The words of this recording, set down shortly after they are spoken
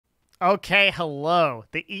Okay, hello.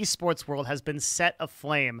 The esports world has been set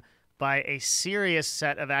aflame by a serious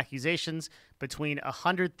set of accusations between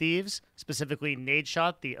 100 Thieves, specifically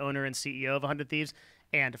Nadeshot, the owner and CEO of 100 Thieves,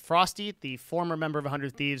 and Froste, the former member of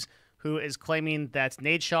 100 Thieves, who is claiming that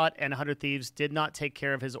Nadeshot and 100 Thieves did not take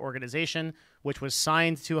care of his organization, which was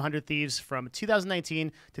signed to 100 Thieves from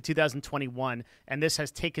 2019 to 2021. And this has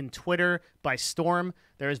taken Twitter by storm.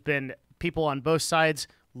 There has been people on both sides,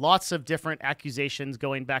 lots of different accusations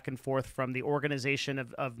going back and forth from the organization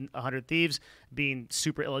of 100 Thieves being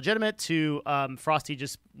super illegitimate to Froste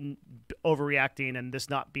just overreacting and this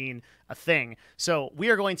not being a thing. So we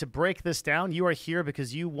are going to break this down. You are here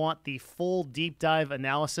because you want the full deep dive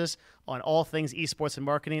analysis on all things esports and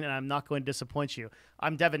marketing, and I'm not going to disappoint you.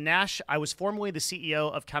 I'm Devin Nash. I was formerly the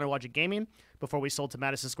CEO of CounterLogic Gaming before we sold to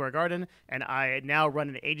Madison Square Garden, and I now run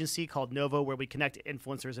an agency called Novo where we connect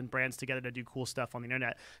influencers and brands together to do cool stuff on the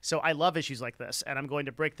internet. So I love issues like this, and I'm going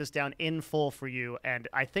to break this down in full for you. And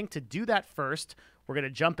I think to do that first, we're going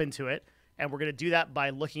to jump into it, and we're going to do that by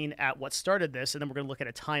looking at what started this, and then we're going to look at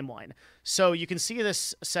a timeline. So you can see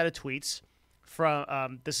this set of tweets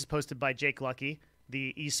from this is posted by Jake Lucky,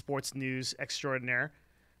 the esports news extraordinaire,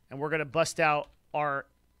 and we're going to bust out our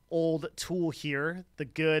old tool here, the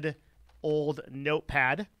good old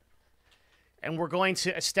notepad, and we're going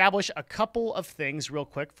to establish a couple of things real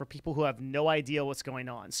quick for people who have no idea what's going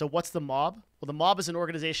on. So what's the Mob? Well, the Mob is an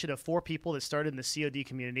organization of 4 people that started in the COD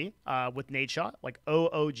community with Nadeshot, like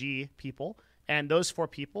OOG people, and those 4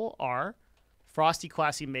 people are Froste,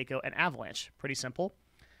 Classy, Mako, and Avalanche. Pretty simple.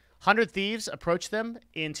 100 Thieves approached them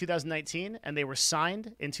in 2019, and they were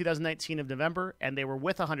signed in 2019 of November, and they were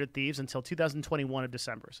with 100 Thieves until 2021 of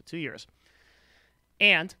December, so 2 years.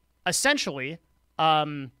 And essentially,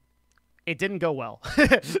 it didn't go well.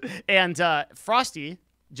 And Froste,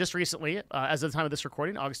 just recently, as of the time of this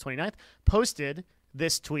recording, August 29th, posted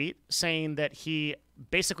this tweet saying that he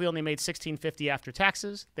basically only made $16.50 after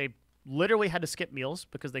taxes. They literally had to skip meals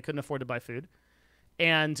because they couldn't afford to buy food.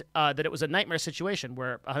 And that it was a nightmare situation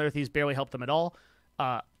where 100 Thieves barely helped them at all.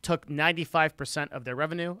 Took 95% of their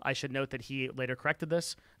revenue. I should note that he later corrected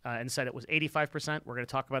this and said it was 85%. We're going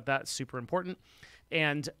to talk about that. It's super important.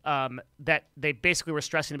 And that they basically were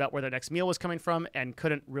stressing about where their next meal was coming from and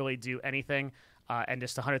couldn't really do anything. And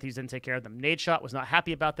just 100 Thieves didn't take care of them. Nadeshot was not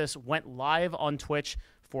happy about this, went live on Twitch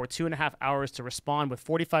for 2.5 hours to respond with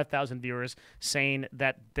 45,000 viewers saying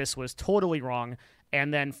that this was totally wrong.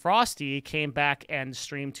 And then Froste came back and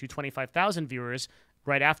streamed to 25,000 viewers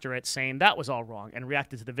right after it saying that was all wrong and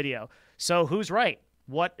reacted to the video. So who's right?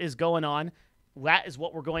 What is going on? That is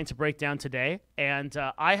what we're going to break down today. And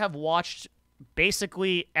I have watched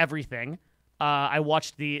basically everything. I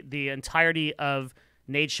watched the entirety of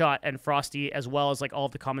Nadeshot and Froste, as well as like all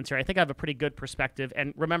of the commentary. I think I have a pretty good perspective.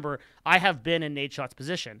 And remember, I have been in Nadeshot's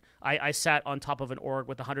position. I sat on top of an org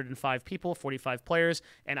with 105 people, 45 players,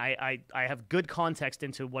 and I have good context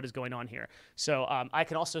into what is going on here. So I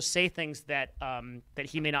can also say things that that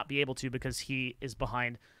he may not be able to because he is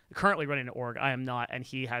currently running an org. I am not, and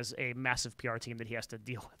he has a massive PR team that he has to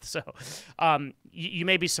deal with. So you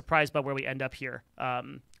may be surprised by where we end up here.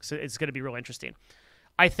 So it's going to be real interesting.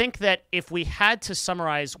 I think that if we had to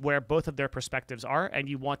summarize where both of their perspectives are, and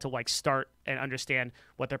you want to like start and understand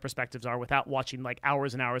what their perspectives are without watching like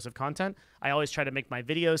hours and hours of content, I always try to make my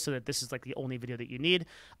videos so that this is like the only video that you need.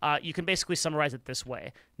 You can basically summarize it this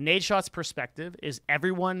way. Nadeshot's perspective is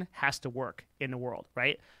everyone has to work in the world,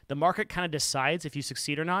 right? The market kind of decides if you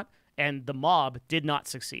succeed or not, and the Mob did not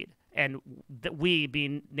succeed. And we,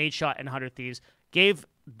 being Nadeshot and 100 Thieves, gave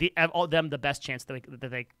them the best chance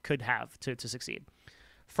that they could have to succeed.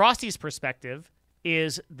 Froste's perspective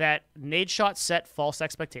is that Nadeshot set false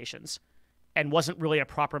expectations and wasn't really a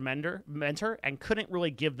proper mentor and couldn't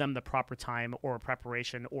really give them the proper time or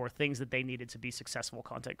preparation or things that they needed to be successful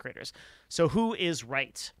content creators. So who is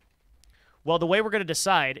right? Well, the way we're going to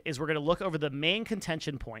decide is we're going to look over the main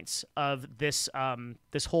contention points of this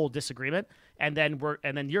this whole disagreement, and then you're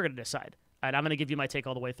going to decide. And I'm going to give you my take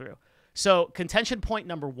all the way through. So contention point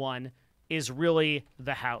number 1 is really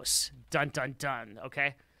the house. Dun, dun, dun,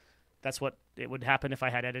 okay? That's what it would happen if I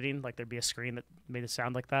had editing. Like, there'd be a screen that made it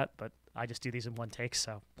sound like that, but I just do these in one take,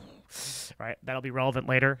 so... Right, that'll be relevant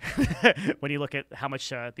later when you look at how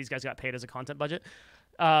much these guys got paid as a content budget.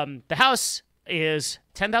 The house is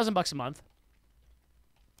 $10,000 a month,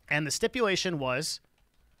 and the stipulation was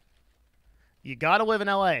you gotta live in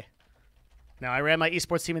LA. Now, I ran my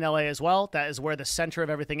esports team in LA as well. That is where the center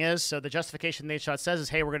of everything is. So the justification Nadeshot says is,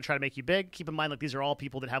 hey, we're going to try to make you big. Keep in mind, like, these are all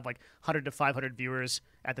people that have like 100 to 500 viewers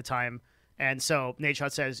at the time. And so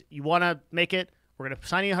Nadeshot says, you want to make it, we're going to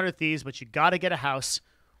sign you 100 Thieves, but you got to get a house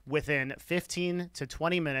within 15 to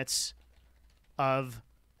 20 minutes of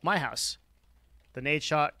my house, the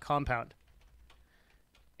Nadeshot compound.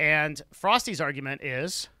 And Frosty's argument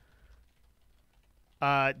is,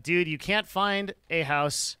 dude, you can't find a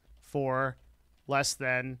house for less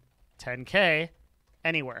than 10K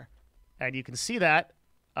anywhere. And you can see that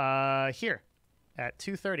here at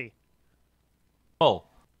 230. Oh,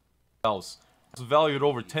 house. It's valued at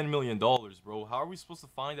over $10 million, bro. How are we supposed to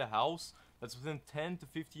find a house that's within 10 to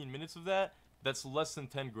 15 minutes of that that's less than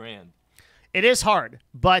 10 grand? It is hard,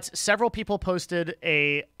 but several people posted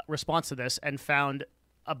a response to this and found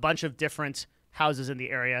a bunch of different houses in the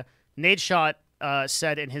area. Nadeshot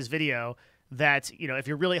said in his video that, you know, if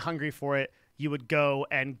you're really hungry for it, you would go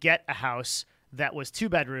and get a house that was 2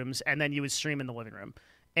 bedrooms, and then you would stream in the living room.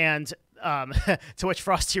 And to which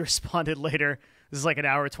Frosty responded later, this is like an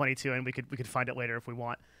hour 22, and we could find it later if we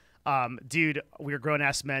want. Dude, we're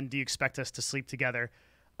grown-ass men. Do you expect us to sleep together?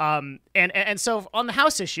 And so on the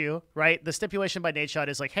house issue, right, the stipulation by Nadeshot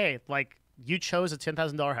is like, hey, like, you chose a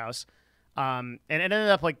 $10,000 house. And it ended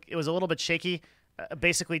up like it was a little bit shaky.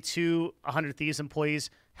 Basically, 2 100 Thieves employees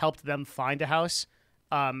helped them find a house.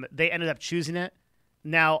 They ended up choosing it.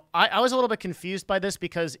 Now, I was a little bit confused by this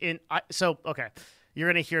because okay, you're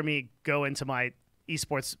going to hear me go into my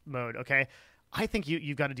esports mode, okay? I think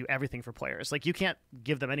you've got to do everything for players. Like, you can't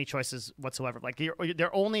give them any choices whatsoever. Like,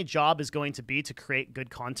 their only job is going to be to create good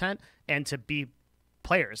content and to be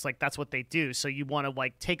players. Like, that's what they do. So you want to,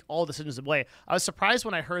 like, take all decisions away. I was surprised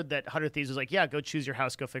when I heard that 100 Thieves was like, yeah, go choose your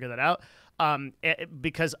house, go figure that out.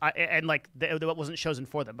 Because that wasn't chosen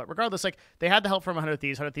for them. But regardless, like, they had the help from 100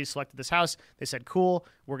 Thieves. 100 Thieves selected this house. They said, cool,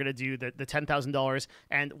 we're going to do the $10,000.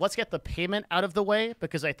 And let's get the payment out of the way,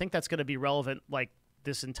 because I think that's going to be relevant, like,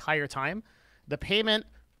 this entire time. The payment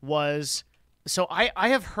was, so I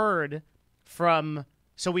have heard from,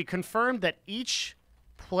 so we confirmed that each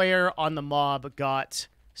player on the mob got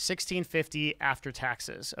 $1,650 after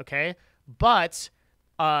taxes, okay? But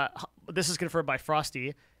this is confirmed by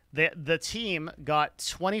Frosty. The team got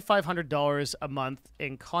 $2,500 a month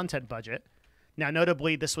in content budget. Now,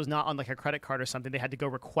 notably, this was not on like a credit card or something. They had to go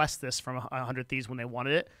request this from 100 Thieves when they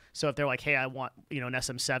wanted it. So if they're like, hey, I want, you know, an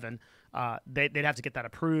SM7, they'd have to get that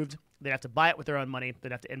approved. They'd have to buy it with their own money.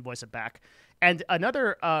 They'd have to invoice it back. And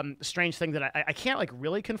another strange thing that I can't like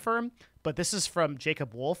really confirm, but this is from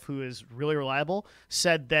Jacob Wolf, who is really reliable,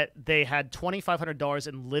 said that they had $2,500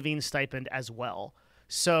 in living stipend as well.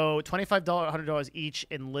 So $2,500 each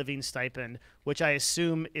in living stipend, which I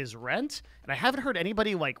assume is rent. And I haven't heard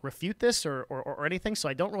anybody like refute this or anything, so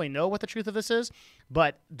I don't really know what the truth of this is.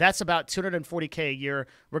 But that's about $240K a year.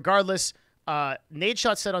 Regardless,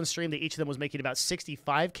 Nadeshot said on stream that each of them was making about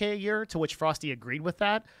 $65K a year, to which Frosty agreed with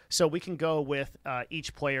that. So we can go with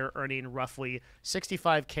each player earning roughly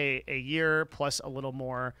 $65K a year, plus a little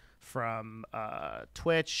more from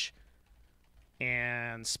Twitch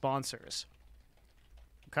and sponsors.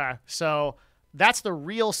 Okay, so that's the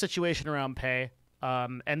real situation around pay,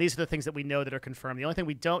 and these are the things that we know that are confirmed. The only thing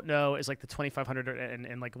we don't know is like the $2,500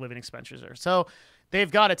 and like living expenses. So they've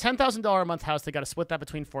got a $10,000 a month house. They got to split that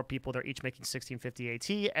between 4 people. They're each making $1,650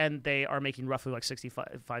 AT, and they are making roughly like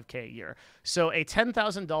 $65K a year. So a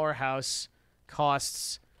 $10,000 house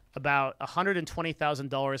costs about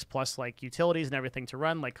 $120,000 plus like utilities and everything to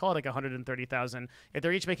run, like call it like $130,000. If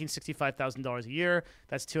they're each making $65,000 a year,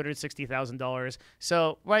 that's $260,000.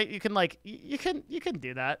 So right, you can like you can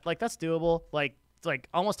do that. Like that's doable. Like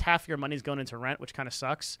almost half your money's going into rent, which kind of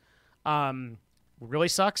sucks. Really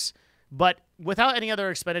sucks. But without any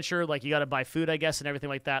other expenditure, like you got to buy food, I guess, and everything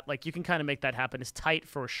like that. Like you can kind of make that happen. It's tight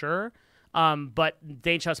for sure. But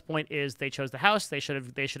Nadeshot's point is they chose the house. They should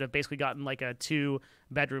have basically gotten like a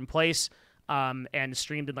 2-bedroom place, and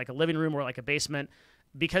streamed in like a living room or like a basement,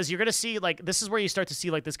 because you're going to see like, this is where you start to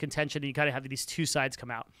see like this contention, and you kind of have these two sides come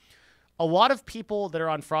out. A lot of people that are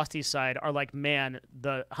on Frosty's side are like, man,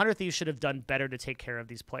 the 100 Thieves should have done better to take care of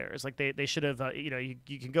these players. Like they should have,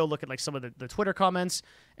 you can go look at like some of the Twitter comments,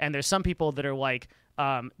 and there's some people that are like,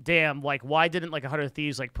 damn, like why didn't like 100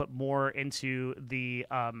 Thieves like put more into the,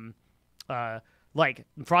 like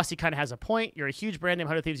Frosty kind of has a point. You're a huge brand name,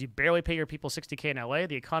 100 Thieves. You barely pay your people $60K in LA.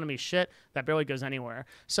 The economy's shit. That barely goes anywhere.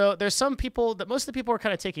 So there's some people that, most of the people are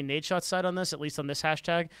kind of taking Nadeshot's side on this, at least on this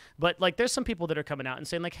hashtag. But like, there's some people that are coming out and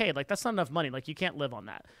saying like, hey, like that's not enough money. Like you can't live on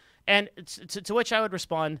that. And to which I would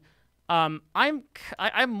respond, I'm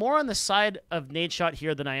more on the side of Nadeshot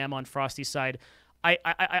here than I am on Frosty's side.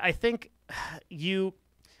 I think a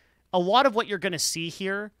lot of what you're going to see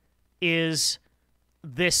here is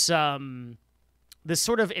this this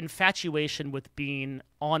sort of infatuation with being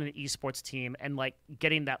on an esports team and like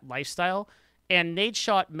getting that lifestyle. And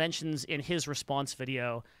Nadeshot mentions in his response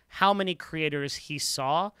video how many creators he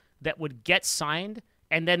saw that would get signed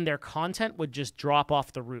and then their content would just drop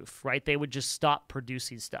off the roof, right? They would just stop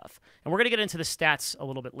producing stuff. And we're going to get into the stats a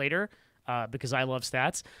little bit later because I love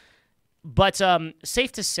stats. But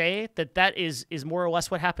safe to say that is more or less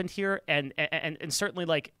what happened here. And certainly,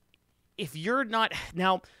 like, if you're not...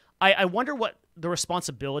 Now, I wonder what the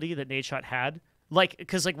responsibility that Nadeshot had. Like,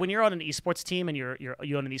 because like when you're on an esports team and you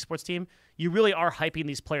own an esports team, you really are hyping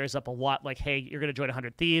these players up a lot. Like, hey, you're gonna join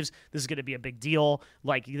 100 Thieves. This is gonna be a big deal.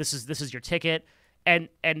 Like, this is your ticket. And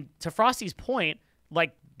to Frosty's point,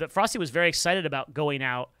 like, Frosty was very excited about going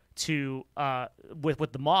out to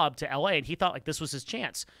with the mob to LA, and he thought like this was his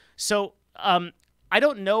chance. So I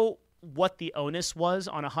don't know what the onus was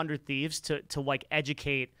on 100 Thieves to like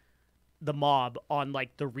educate the mob on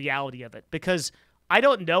like the reality of it, because I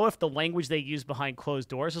don't know if the language they use behind closed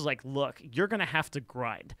doors is like, look, you're going to have to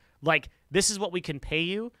grind. Like, this is what we can pay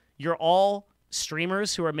you. You're all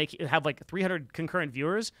streamers who have like 300 concurrent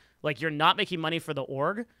viewers. Like, you're not making money for the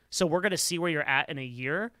org. So we're going to see where you're at in a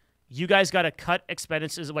year. You guys got to cut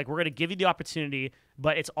expenses. Like, we're going to give you the opportunity,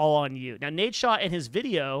 but it's all on you. Now, Nadeshot in his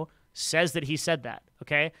video says that he said that.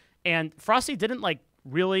 Okay. And Frosty didn't like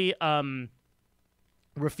really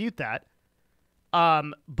refute that.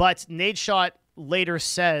 But Nadeshot later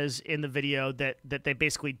says in the video that they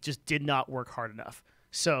basically just did not work hard enough.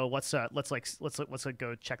 So let's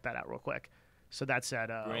go check that out real quick. So that's at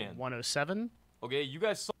 107. Okay, you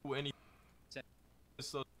guys saw any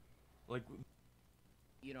like,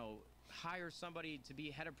 you know, hire somebody to be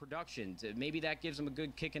head of production. Maybe that gives them a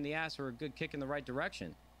good kick in the ass or a good kick in the right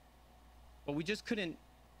direction. But we just couldn't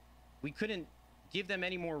give them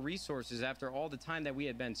any more resources after all the time that we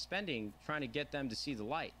had been spending trying to get them to see the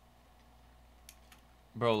light.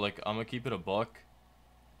 bro, like, I'm gonna keep it a buck.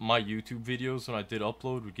 My YouTube videos, when I did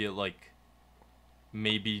upload, would get like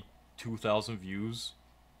maybe 2,000 views.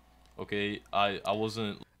 Okay, I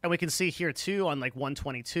wasn't. And we can see here too on like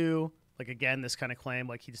 122, like again this kind of claim,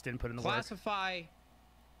 like he just didn't put in the work. Classify.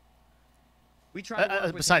 We tried to work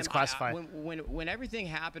with besides him. Classify. When everything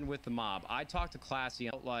happened with the mob, I talked to Classy,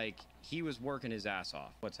 like he was working his ass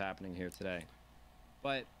off. What's happening here today?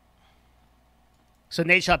 But so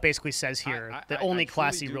Nadeshot basically says here that only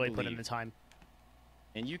Classy really put in the time.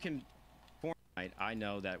 And you can, I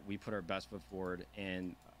know that we put our best foot forward,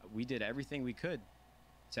 and we did everything we could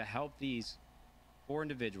to help these 4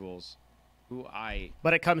 individuals who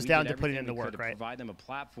But it comes down to putting in the work, right? Provide them a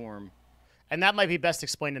platform. And that might be best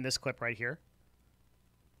explained in this clip right here.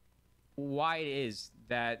 Why it is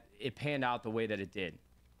that it panned out the way that it did.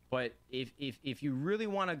 But if you really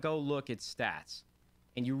want to go look at stats,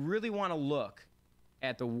 and you really want to look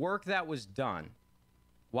at the work that was done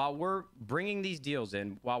while we're bringing these deals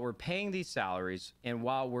in, while we're paying these salaries, and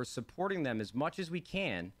while we're supporting them as much as we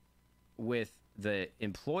can with the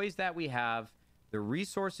employees that we have, the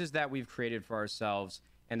resources that we've created for ourselves,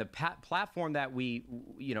 and the platform that we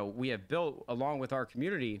have built along with our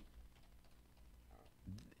community,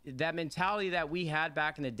 that mentality that we had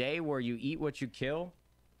back in the day where you eat what you kill,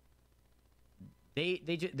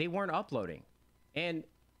 they weren't uploading. And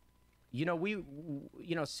you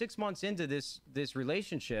know, 6 months into this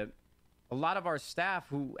relationship, a lot of our staff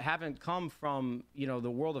who haven't come from, you know,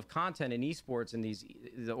 the world of content and esports and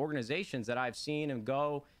the organizations that I've seen and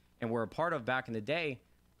go and were a part of back in the day,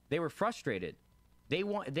 they were frustrated. They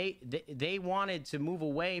wanted to move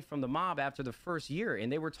away from the mob after the first year,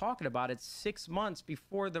 and they were talking about it 6 months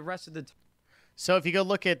before the rest of the So if you go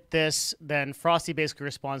look at this, then Frosty basically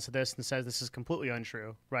responds to this and says this is completely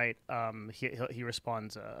untrue, right? He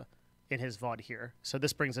responds in his VOD here. So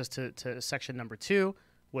this brings us to section number 2,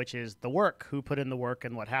 which is the work, who put in the work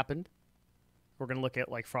and what happened. We're going to look at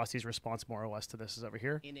like Frosty's response more or less to this is over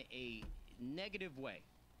here. In a negative way.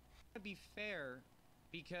 To be fair,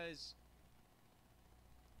 because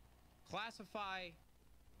Classify.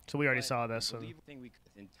 So we already saw this. So. Thing we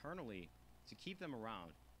could internally to keep them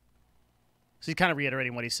around. So he's kind of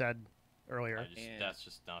reiterating what he said earlier. That's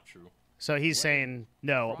just not true. So he's saying,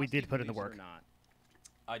 no, we did put in the work. Not,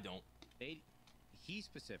 I don't. He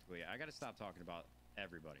specifically, I got to stop talking about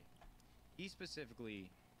everybody. He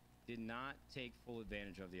specifically did not take full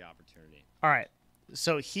advantage of the opportunity. All right.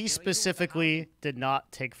 So he specifically did not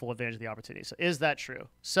take full advantage of the opportunity. So is that true?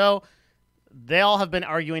 So they all have been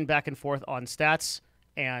arguing back and forth on stats,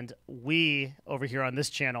 and we over here on this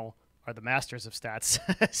channel are the masters of stats.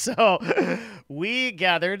 So we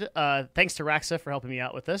gathered, thanks to Raxa for helping me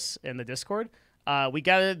out with this in the Discord, we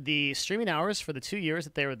gathered the streaming hours for the 2 years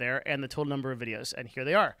that they were there and the total number of videos, and here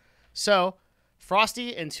they are. So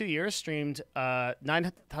Frosty in 2 years streamed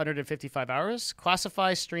 955 hours.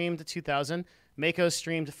 Classify streamed 2,000. Mako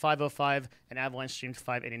streamed 505, and Avalanche streamed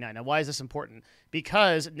 589. Now, why is this important?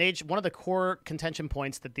 Because one of the core contention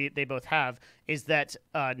points that they both have is that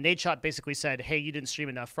Nadeshot basically said, hey, you didn't stream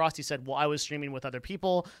enough. Frosty said, well, I was streaming with other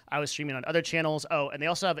people. I was streaming on other channels. Oh, and they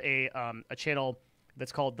also have a channel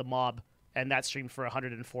that's called The Mob, and that streamed for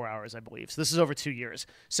 104 hours, I believe. So this is over 2 years.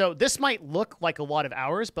 So this might look like a lot of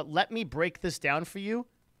hours, but let me break this down for you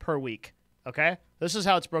per week, okay? This is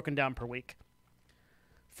how it's broken down per week.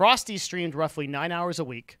 Frosty streamed roughly 9 hours a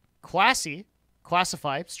week.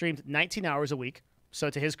 Classify streamed 19 hours a week. So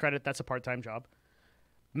to his credit, that's a part-time job.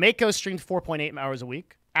 Mako streamed 4.8 hours a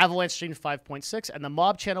week. Avalanche streamed 5.6, and the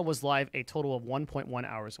Mob channel was live a total of 1.1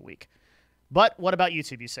 hours a week. But what about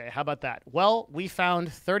YouTube, you say? How about that? Well, we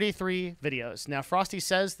found 33 videos. Now, Frosty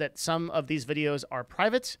says that some of these videos are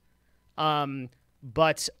private,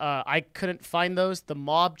 but I couldn't find those. The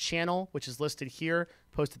Mob channel, which is listed here,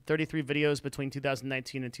 posted 33 videos between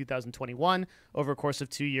 2019 and 2021 over a course of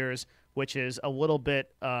 2 years, which is a little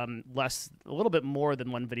bit less, a little bit more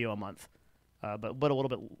than one video a month, but a little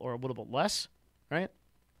bit less, right?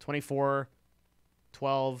 24,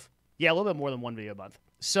 12, yeah, a little bit more than one video a month.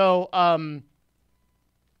 So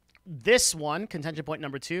this one, contention point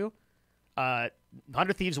number 2,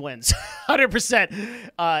 100 Thieves wins.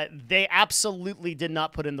 100%. They absolutely did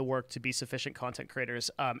not put in the work to be sufficient content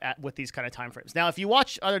creators with these kind of time frames. Now, if you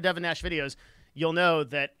watch other Devin Nash videos, you'll know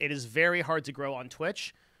that it is very hard to grow on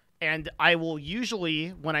Twitch. And I will usually,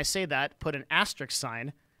 when I say that, put an asterisk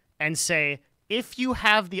sign and say, if you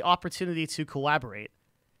have the opportunity to collaborate,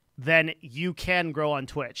 then you can grow on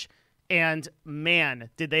Twitch. And man,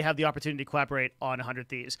 did they have the opportunity to collaborate on 100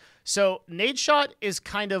 Thieves. So Nadeshot is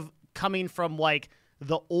kind of coming from like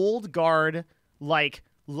the old guard, like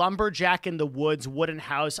lumberjack in the woods, wooden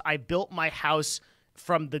house. I built my house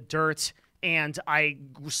from the dirt and I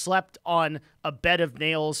slept on a bed of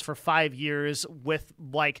nails for 5 years with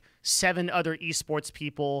like 7 other esports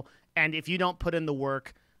people. And if you don't put in the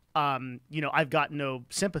work, you know, I've got no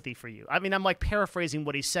sympathy for you. I mean, I'm like paraphrasing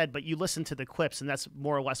what he said, but you listen to the clips and that's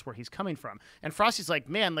more or less where he's coming from. And Frosty's like,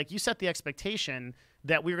 man, like you set the expectation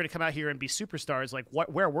that we were going to come out here and be superstars. Like,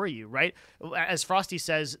 where were you, right? As Frosty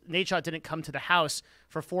says, Nadeshot didn't come to the house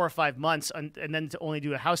for 4 or 5 months and then to only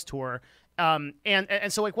do a house tour. And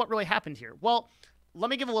so like what really happened here? Well, let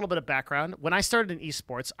me give a little bit of background. When I started in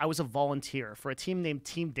esports, I was a volunteer for a team named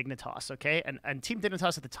Team Dignitas, okay? And Team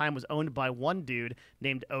Dignitas at the time was owned by one dude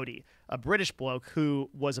named Odie, a British bloke who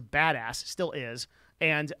was a badass, still is,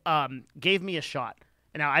 and gave me a shot.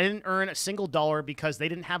 And now, I didn't earn a single dollar because they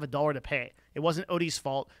didn't have a dollar to pay. It wasn't Odie's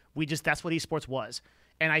fault. That's what esports was.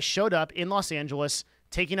 And I showed up in Los Angeles,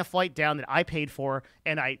 taking a flight down that I paid for,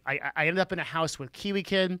 and I ended up in a house with Kiwi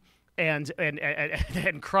Kid, and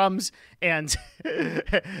Crumbs and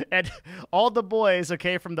and all the boys,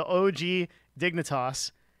 okay, from the OG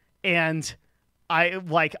Dignitas, and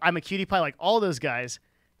I'm a cutie pie, like all those guys,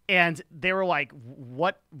 and they were like,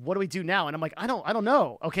 what do we do now? And I'm like, I don't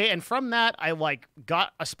know, okay. And from that, I like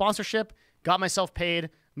got a sponsorship, got myself paid,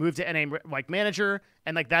 moved to NA like manager,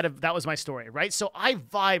 and like that was my story, right? So I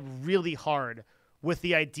vibe really hard with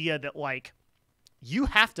the idea that like you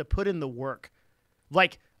have to put in the work,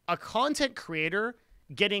 like. A content creator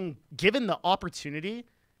getting given the opportunity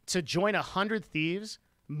to join 100 Thieves,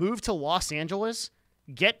 move to Los Angeles,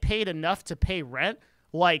 get paid enough to pay rent,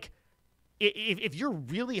 like, if you're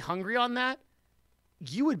really hungry on that,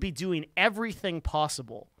 you would be doing everything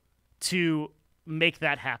possible to make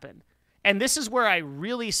that happen. And this is where I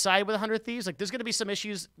really side with 100 Thieves. Like, there's going to be some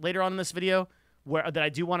issues later on in this video that I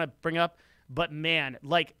do want to bring up. But man,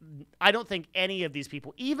 like, I don't think any of these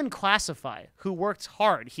people, even Classify, who worked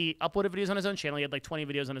hard, he uploaded videos on his own channel. He had like 20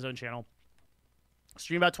 videos on his own channel,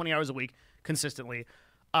 streamed about 20 hours a week consistently.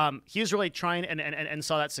 He was really trying and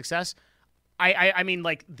saw that success. I mean,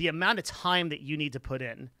 like, the amount of time that you need to put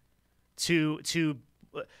in to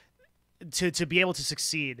be able to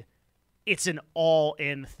succeed, it's an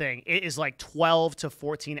all-in thing. It is like 12 to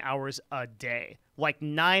 14 hours a day. Like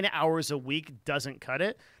 9 hours a week doesn't cut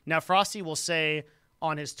it. Now, Frosty will say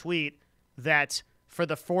on his tweet that for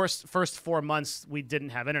the first 4 months, we didn't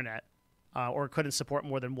have internet or couldn't support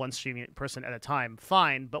more than one streaming person at a time.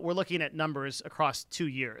 Fine, but we're looking at numbers across 2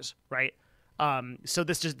 years, right? So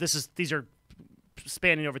these are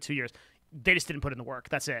spanning over 2 years. They just didn't put in the work.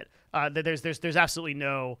 That's it. There's absolutely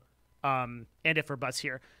no and if or buts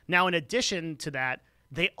here. Now, in addition to that,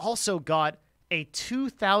 they also got a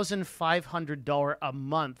 $2,500 a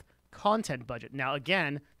month content budget. Now,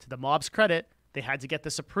 again, to the Mob's credit, they had to get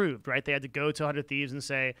this approved, right? They had to go to 100 Thieves and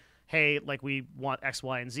say, hey, like, we want X,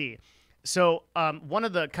 Y, and Z. So one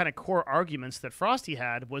of the kind of core arguments that Frosty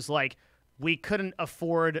had was, like, we couldn't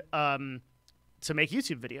afford to make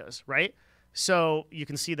YouTube videos, right? So you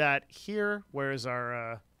can see that here. Where's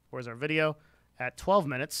our video? At 12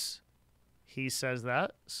 minutes, he says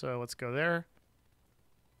that. So let's go there.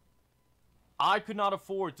 I could not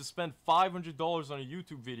afford to spend $500 on a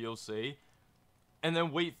YouTube video, say, and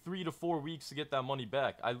then wait 3 to 4 weeks to get that money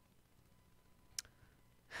back.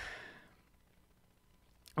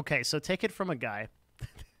 Okay, so take it from a guy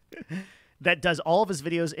that does all of his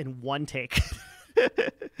videos in one take.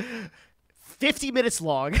 50 minutes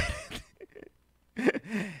long.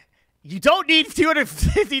 You don't need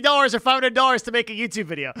 $250 or $500 to make a YouTube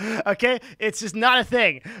video, okay? It's just not a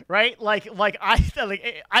thing, right? I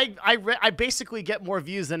basically get more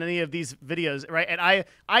views than any of these videos, right? And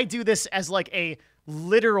I do this as like a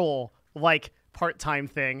literal like part-time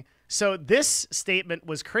thing. So this statement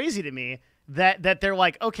was crazy to me. That they're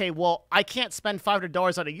like, okay, well, I can't spend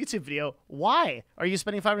 $500 on a YouTube video. Why are you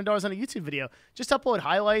spending $500 on a YouTube video? Just upload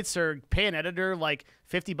highlights or pay an editor like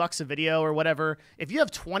 $50 a video or whatever. If you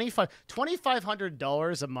have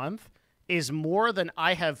 $2,500 a month is more than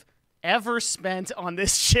I have ever spent on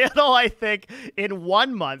this channel, I think, in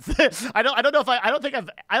 1 month. I don't think I've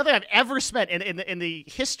ever spent in the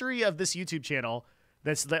history of this YouTube channel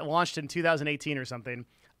that launched in 2018 or something.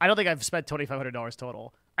 I don't think I've spent $2,500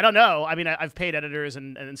 total. I don't know. I mean, I've paid editors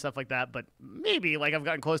and stuff like that, but maybe like I've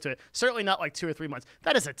gotten close to it. Certainly not like 2 or 3 months.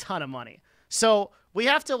 That is a ton of money. So we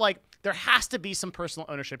have to like, there has to be some personal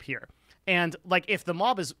ownership here. And like, if the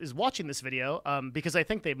mob is watching this video, because I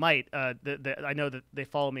think they might, I know that they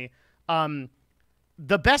follow me.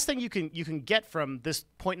 The best thing you can get from this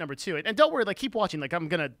point number 2, and don't worry, like keep watching. Like I'm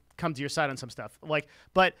gonna come to your side on some stuff. Like,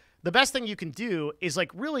 but the best thing you can do is like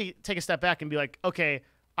really take a step back and be like, okay,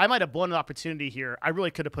 I might have blown an opportunity here. I really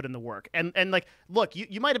could have put in the work. And like, look,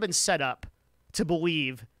 you might have been set up to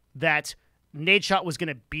believe that Nadeshot was going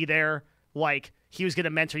to be there. Like, he was going to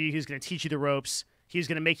mentor you. He was going to teach you the ropes. He was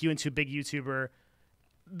going to make you into a big YouTuber.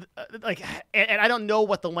 Like, and I don't know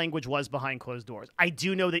what the language was behind closed doors. I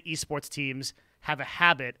do know that esports teams have a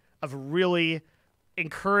habit of really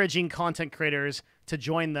encouraging content creators to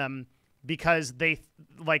join them because they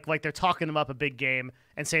like they're talking them up a big game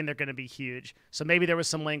and saying they're going to be huge. So maybe there was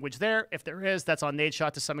some language there. If there is, that's on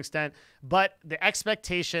Nadeshot to some extent. But the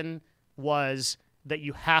expectation was that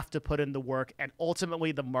you have to put in the work, and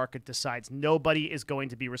ultimately the market decides. Nobody is going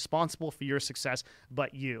to be responsible for your success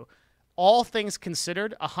but you. All things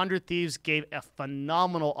considered, 100 Thieves gave a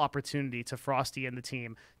phenomenal opportunity to Frosty and the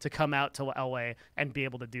team to come out to LA and be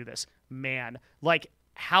able to do this. Man, like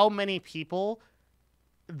how many people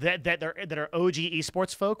that are OG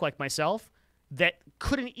esports folk like myself that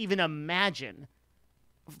couldn't even imagine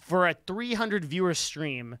for a 300 viewer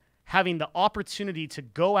stream having the opportunity to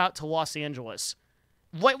go out to Los Angeles.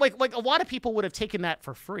 Like a lot of people would have taken that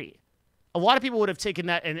for free. A lot of people would have taken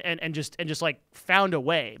that and just like found a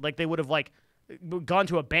way. Like they would have like gone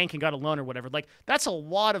to a bank and got a loan or whatever. Like that's a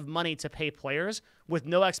lot of money to pay players with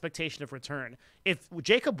no expectation of return. If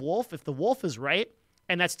Jacob Wolf, if the Wolf is right,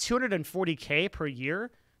 and that's $240K per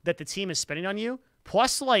year that the team is spending on you,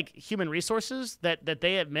 plus like human resources that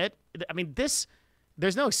they admit. I mean, there's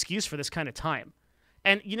no excuse for this kind of time.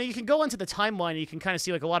 And, you know, you can go into the timeline and you can kind of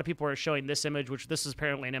see like a lot of people are showing this image, which this is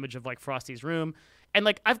apparently an image of like Frosty's room. And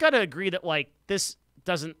like, I've got to agree that like this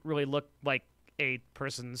doesn't really look like a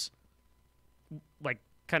person's like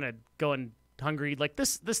kind of going hungry. Like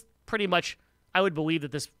this pretty much, I would believe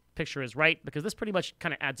that this picture is right because this pretty much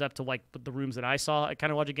kind of adds up to like the rooms that I saw at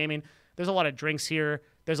Kind of Logic Gaming. There's a lot of drinks here.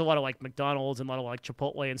 There's a lot of like McDonald's and a lot of like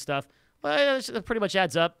Chipotle and stuff. But it pretty much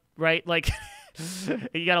adds up, right? Like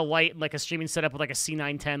you got a light and like a streaming setup with like a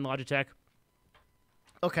C910 Logitech.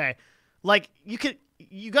 Okay. Like you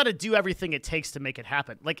got to do everything it takes to make it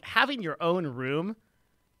happen. Like having your own room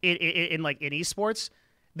in esports,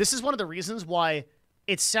 this is one of the reasons why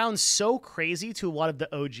it sounds so crazy to a lot of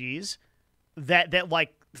the OGs that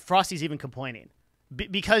like Frosty's even complaining.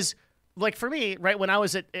 Because like for me, right, when I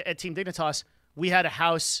was at Team Dignitas, we had a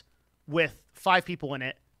house with 5 people in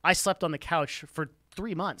it. I slept on the couch for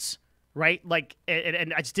 3 months, right? Like,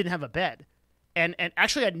 and I just didn't have a bed. And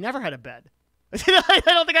actually, I'd never had a bed. I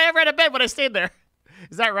don't think I ever had a bed when I stayed there.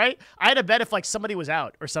 Is that right? I had a bed if like somebody was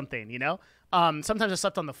out or something, you know? Sometimes I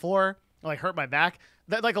slept on the floor, like hurt my back.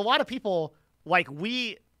 Like a lot of people, like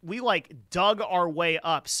we like dug our way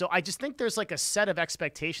up. So I just think there's like a set of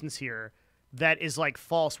expectations here that is like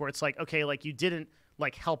false, where it's like, okay, like you didn't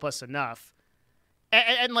like help us enough.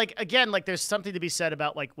 And like, again, like there's something to be said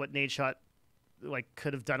about like what Nadeshot like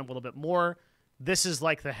could have done a little bit more. This is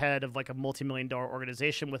like the head of like a multi-million-dollar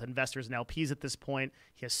organization with investors and LPs at this point.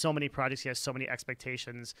 He has so many projects. He has so many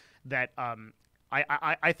expectations that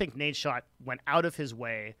I think Nadeshot went out of his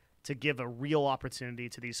way to give a real opportunity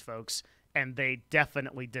to these folks, and they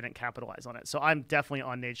definitely didn't capitalize on it. So I'm definitely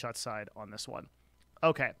on Nadeshot's side on this one.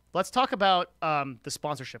 Okay, let's talk about the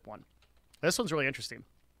sponsorship one. This one's really interesting.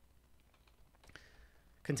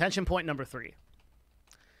 Contention point number 3.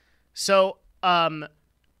 So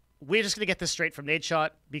we're just going to get this straight from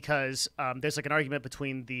Nadeshot because there's like an argument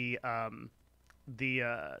between the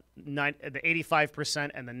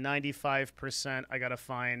 85% and the 95%. I got to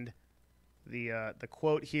find the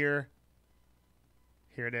quote here.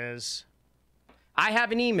 Here it is. I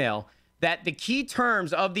have an email that the key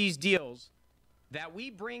terms of these deals that we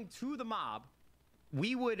bring to the mob,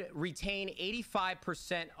 we would retain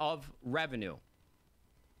 85% of revenue.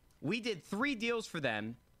 We did 3 deals for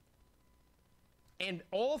them, and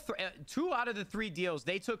all 2 out of the 3 deals,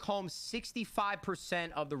 they took home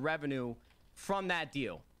 65% of the revenue from that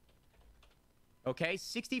deal. Okay,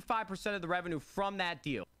 65% of the revenue from that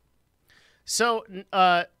deal. So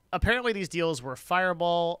apparently these deals were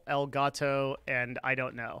Fireball, El Gato, and I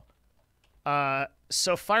don't know.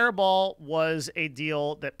 So Fireball was a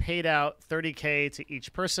deal that paid out $30K to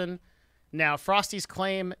each person. Now, Frosty's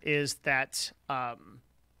claim is that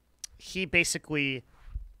he basically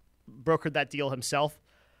brokered that deal himself,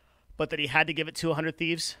 but that he had to give it to 100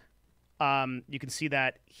 Thieves. You can see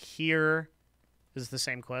that here. This is the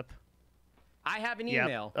same clip. I have an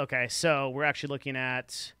email. Yep. Okay, so we're actually looking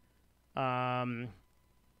at 13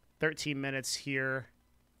 minutes here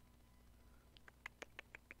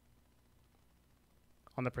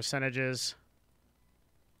on the percentages.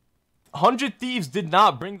 100 Thieves did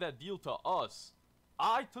not bring that deal to us.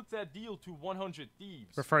 I took that deal to 100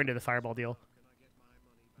 Thieves. Referring to the Fireball deal.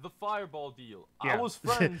 The Fireball deal. Yeah. I was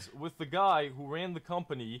friends with the guy who ran the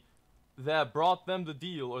company that brought them the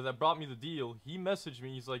deal, or that brought me the deal. He messaged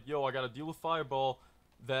me. He's like, yo, I got a deal with Fireball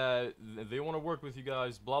that they want to work with you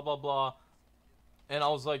guys, blah, blah, blah. And I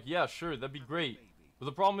was like, yeah, sure, that'd be great. But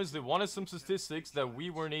the problem is they wanted some statistics that we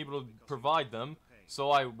weren't able to provide them.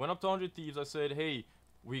 So I went up to 100 Thieves. I said, hey,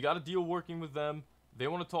 we got a deal working with them. They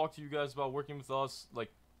want to talk to you guys about working with us.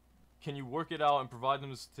 Like, can you work it out and provide them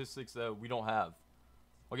the statistics that we don't have?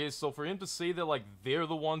 Okay, so for him to say that, like, they're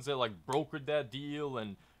the ones that, like, brokered that deal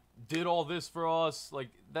and did all this for us, like,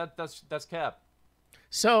 that's cap.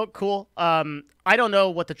 So cool. I don't know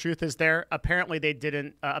what the truth is there. Apparently they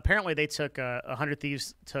didn't. Apparently they took 100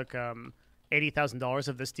 Thieves took $80,000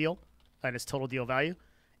 of this deal and its total deal value.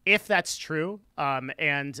 If that's true, so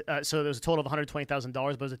there was a total of $120,000,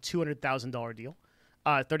 but it was a $200,000 deal,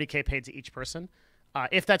 $30K paid to each person.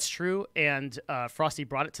 If that's true and Frosty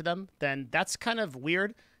brought it to them, then that's kind of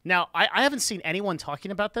weird. Now, I haven't seen anyone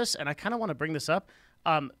talking about this, and I kind of want to bring this up.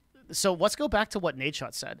 So let's go back to what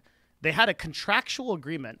Nadeshot said. They had a contractual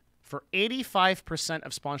agreement for 85%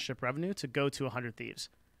 of sponsorship revenue to go to 100 Thieves.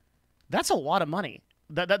 That's a lot of money.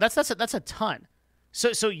 That's a ton.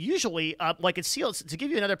 So usually, like it's CLG, to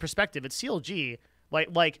give you another perspective, it's CLG,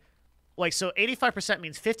 so 85%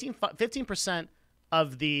 means 15%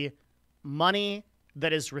 of the money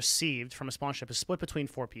that is received from a sponsorship is split between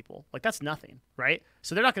 4 people. Like, that's nothing, right?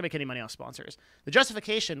 So they're not going to make any money off sponsors. The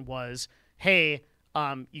justification was, hey,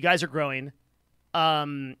 you guys are growing,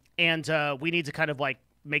 and we need to kind of like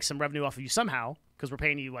make some revenue off of you somehow because we're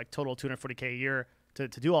paying you like total $240K a year to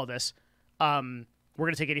do all this. We're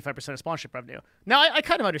going to take 85% of sponsorship revenue. Now, I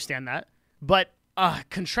kind of understand that, but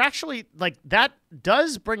contractually, like, that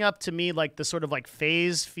does bring up to me like the sort of like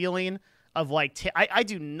phase feeling of like I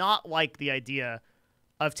do not like the idea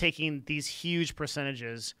of taking these huge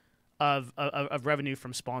percentages of revenue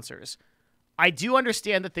from sponsors. I do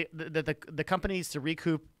understand that the company needs to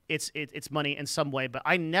recoup its money in some way, but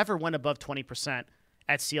I never went above 20%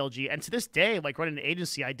 at CLG, and to this day, like running an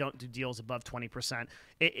agency, I don't do deals above 20%.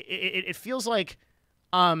 It feels like,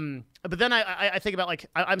 but then I think about like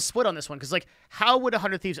I'm split on this one because like how would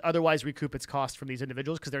 100 Thieves otherwise recoup its cost from these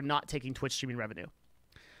individuals because they're not taking Twitch streaming revenue.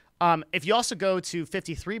 If you also go to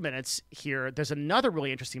 53 minutes here, there's another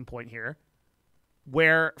really interesting point here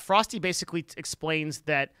where Frosty basically explains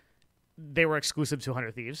that they were exclusive to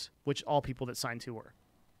 100 Thieves, which all people that signed to were.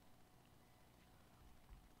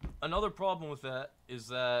 Another problem with that is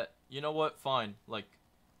that, you know what, fine, like,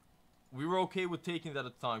 we were okay with taking that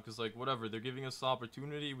at the time, because, like, whatever, they're giving us the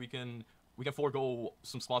opportunity, we can forego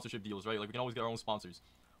some sponsorship deals, right? Like, we can always get our own sponsors.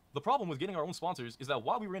 The problem with getting our own sponsors is that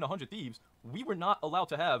while we were in 100 Thieves, we were not allowed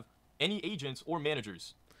to have any agents or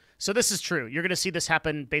managers. So this is true. You're going to see this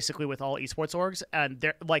happen basically with all esports orgs, and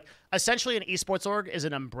they're like essentially an esports org is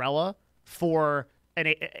an umbrella for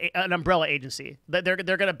an umbrella agency. They're going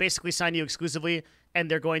to basically sign you exclusively,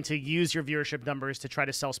 and they're going to use your viewership numbers to try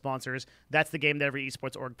to sell sponsors. That's the game that every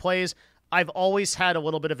esports org plays. I've always had a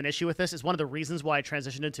little bit of an issue with this. It's one of the reasons why I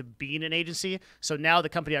transitioned into being an agency. So now the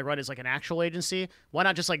company I run is like an actual agency. Why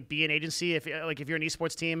not just like be an agency? If you're an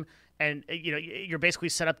esports team and you're basically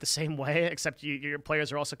set up the same way, except your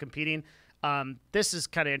players are also competing. This is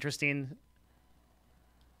kind of interesting.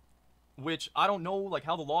 Which I don't know like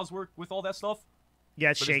how the laws work with all that stuff.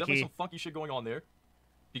 Yeah, it's but there's shaky. definitely some funky shit going on there.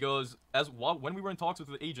 Because when we were in talks with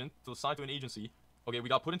the agent to assign to an agency, okay, we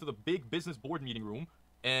got put into the big business board meeting room.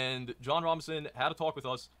 And John Robinson had a talk with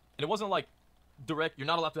us, and it wasn't like direct, you're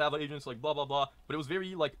not allowed to have agents, like blah, blah, blah, but it was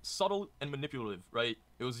very like subtle and manipulative, right?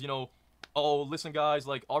 It was, oh, listen guys,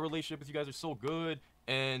 like our relationship with you guys are so good,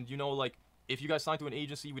 and like if you guys sign to an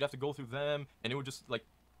agency, we'd have to go through them, and it would just like,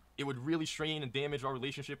 it would really strain and damage our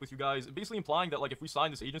relationship with you guys, basically implying that like if we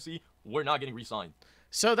sign this agency, we're not getting re-signed.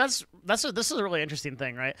 So this is a really interesting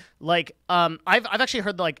thing, right? Like, I've actually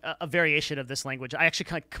heard like a variation of this language. I actually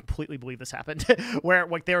kind of completely believe this happened, where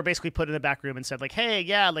like they were basically put in the back room and said like, hey,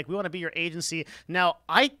 yeah, like we want to be your agency. Now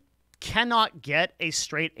I cannot get a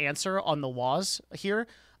straight answer on the laws here.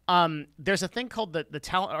 There's a thing called the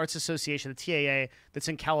Talent Arts Association, the TAA, that's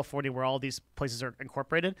in California where all these places are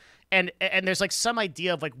incorporated. And there's like some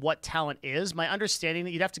idea of like what talent is. My understanding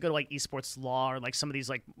that you'd have to go to like esports law or like some of these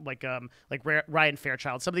like Ryan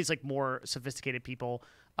Fairchild, some of these like more sophisticated people.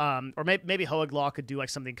 Or maybe Hoag Law could do like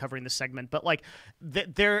something covering this segment, but like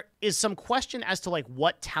there is some question as to like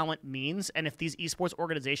what talent means and if these esports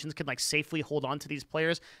organizations can like safely hold on to these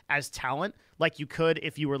players as talent like you could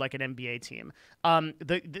if you were like an NBA team.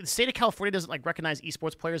 The state of California doesn't like recognize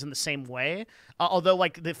esports players in the same way, although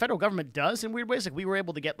like the federal government does in weird ways. Like we were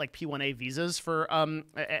able to get like P1A visas for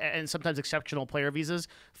and sometimes exceptional player visas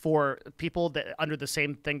for people that under the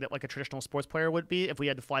same thing that like a traditional sports player would be if we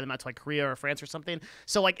had to fly them out to like Korea or France or something.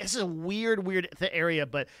 So like this is a weird area,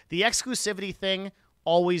 but the exclusivity thing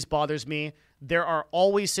always bothers me. There are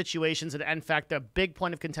always situations, and in fact, the big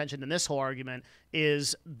point of contention in this whole argument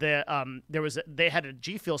is that they had a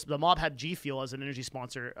G Fuel. The mob had G Fuel as an energy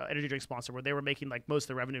drink sponsor, where they were making like most of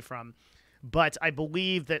the revenue from. But I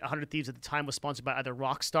believe that 100 Thieves at the time was sponsored by either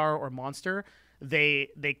Rockstar or Monster. They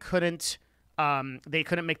couldn't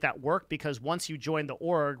make that work because once you join the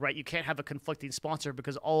org, right, you can't have a conflicting sponsor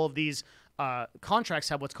because all of these contracts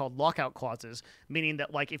have what's called lockout clauses, meaning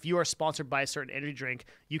that like if you are sponsored by a certain energy drink,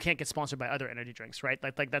 you can't get sponsored by other energy drinks, right?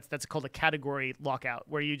 Like that's called a category lockout,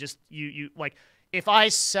 where you just you like if I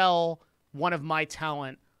sell one of my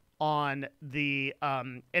talent on the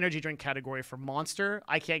energy drink category for Monster,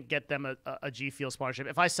 I can't get them a G Fuel sponsorship.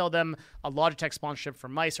 If I sell them a Logitech sponsorship for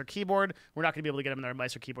mice or keyboard, we're not going to be able to get them their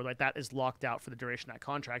mice or keyboard. Like that is locked out for the duration of that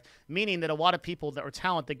contract, meaning that a lot of people that are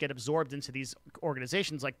talent that get absorbed into these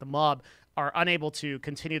organizations like the mob are unable to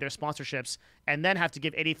continue their sponsorships and then have to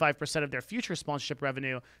give 85% of their future sponsorship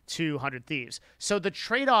revenue to 100 Thieves. So the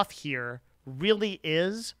trade-off here really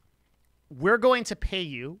is we're going to pay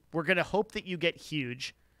you. We're going to hope that you get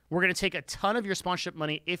huge. We're going to take a ton of your sponsorship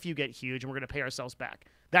money if you get huge, and we're going to pay ourselves back.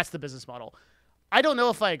 That's the business model. I don't know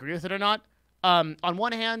if I agree with it or not. On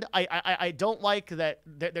one hand, I don't like that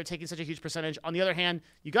they're taking such a huge percentage. On the other hand,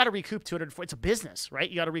 you got to recoup 240. It's a business, right?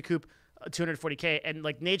 You got to recoup 240K. And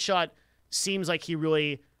like Nadeshot seems like he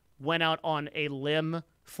really went out on a limb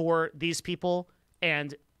for these people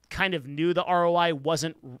and kind of knew the ROI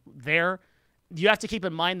wasn't there. You have to keep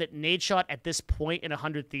in mind that Nadeshot at this point in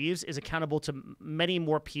 100 Thieves is accountable to many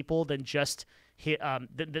more people than just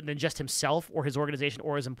himself or his organization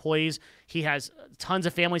or his employees. He has tons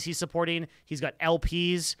of families he's supporting. He's got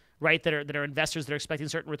LPs, right, that are investors that are expecting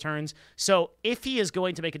certain returns. So if he is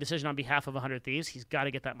going to make a decision on behalf of 100 Thieves, he's got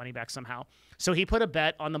to get that money back somehow. So he put a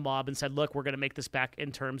bet on the mob and said, look, we're going to make this back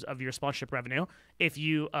in terms of your sponsorship revenue. If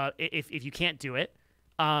you can't do it,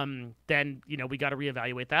 then we got to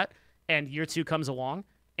reevaluate that. And year two comes along,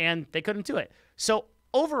 and they couldn't do it. So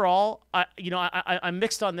overall, I'm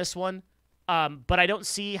mixed on this one, but I don't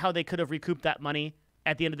see how they could have recouped that money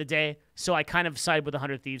at the end of the day. So I kind of side with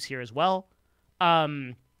 100 Thieves here as well.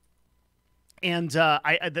 That's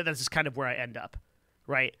just kind of where I end up,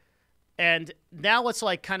 right? And now let's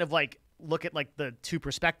look at like the two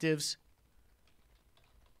perspectives.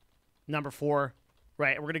 Number 4,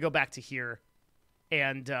 right? We're gonna go back to here,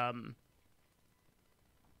 and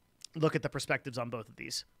look at the perspectives on both of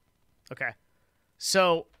these. Okay.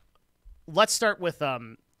 So let's start with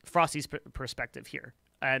Frosty's perspective here.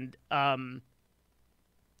 And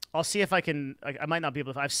I'll see if I can... I might not be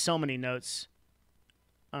able to... I have so many notes.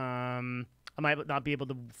 I might not be able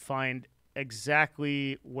to find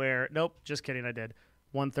exactly where... Nope, just kidding, I did.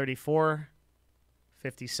 134,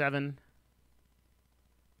 57.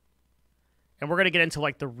 And we're going to get into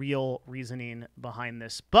like the real reasoning behind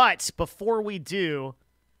this. But before we do...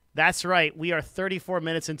 That's right. We are 34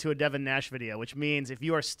 minutes into a Devin Nash video, which means if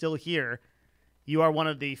you are still here, you are one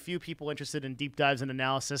of the few people interested in deep dives and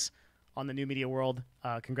analysis on the new media world.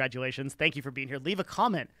 Congratulations. Thank you for being here. Leave a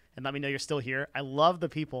comment and let me know you're still here. I love the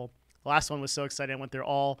people. The last one was so exciting. I went through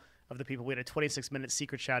all of the people. We had a 26-minute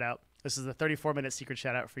secret shout-out. This is the 34-minute secret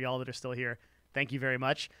shout-out for y'all that are still here. Thank you very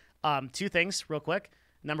much. Two things real quick.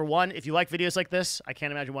 Number one, if you like videos like this, I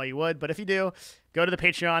can't imagine why you would, but if you do, go to the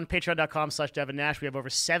Patreon, patreon.com/DevinNash. We have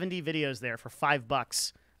over 70 videos there for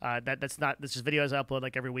 $5. That's just videos I upload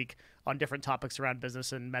like every week on different topics around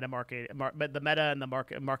business and meta market, the meta and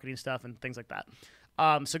the marketing stuff and things like that.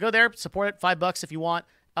 So go there, support it, $5 if you want.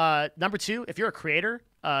 Number two, if you're a creator,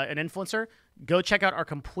 an influencer, go check out our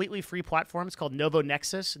completely free platform. It's called Novo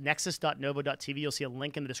Nexus, nexus.novo.tv. You'll see a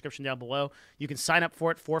link in the description down below. You can sign up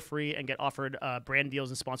for it for free and get offered brand deals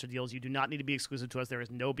and sponsor deals. You do not need to be exclusive to us. There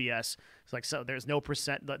is no BS. There's no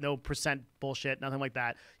percent bullshit, nothing like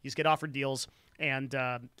that. You just get offered deals, and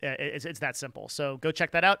it's that simple. So go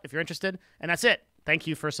check that out if you're interested, and that's it. Thank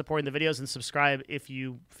you for supporting the videos, and subscribe if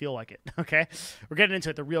you feel like it, okay? We're getting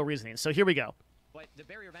into it, the real reasoning. So here we go. But the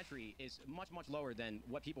barrier of entry is much, much lower than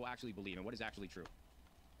what people actually believe and what is actually true.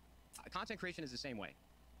 Content creation is the same way.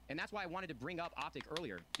 And that's why I wanted to bring up Optic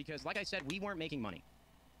earlier, because like I said, we weren't making money.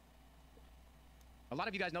 A lot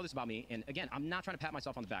of you guys know this about me, and again, I'm not trying to pat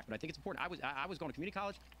myself on the back, but I think it's important. I was going to community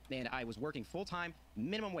college, and I was working full-time,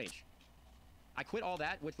 minimum wage. I quit all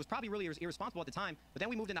that, which was probably really irresponsible at the time, but then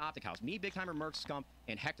we moved into Optic House. Me, Big Timer, Merc, Scump,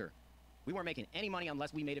 and Hector. We weren't making any money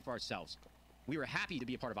unless we made it for ourselves. We were happy to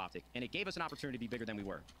be a part of Optic, and it gave us an opportunity to be bigger than we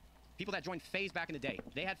were. People that joined FaZe back in the day,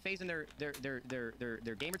 they had FaZe in their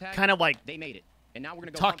gamer tag. Kind of like they made it, and now we're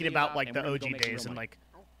gonna go talking about like the OG days and like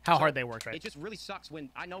how hard they worked, right? It just really sucks when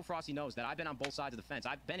I know Frosty knows that I've been on both sides of the fence.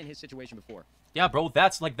 I've been in his situation before. Yeah, bro,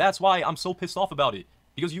 that's why I'm so pissed off about it,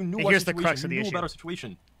 because you knew our here's the situation, crux of the you knew issue. about our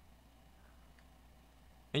situation,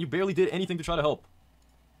 and you barely did anything to try to help.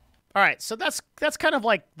 All right, so that's kind of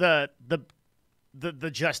like the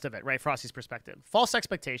gist of it, right? Frosty's perspective. False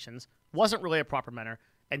expectations, wasn't really a proper mentor,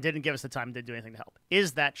 and didn't give us the time to do anything to help.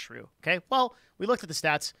 Is that true? Okay, well, we looked at the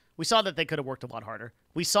stats. We saw that they could have worked a lot harder.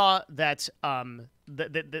 We saw that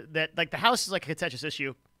that like the house is like a contentious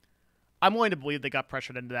issue. I'm willing to believe they got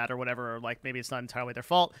pressured into that or whatever, or like maybe it's not entirely their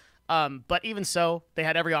fault. But even so, they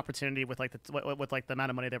had every opportunity with like the amount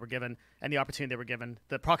of money they were given and the opportunity they were given,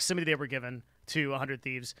 the proximity they were given to 100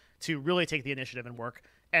 Thieves to really take the initiative and work.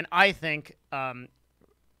 And I think,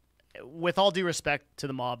 with all due respect to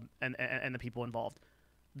the mob and the people involved,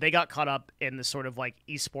 they got caught up in this sort of like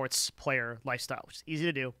esports player lifestyle, which is easy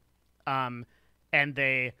to do. And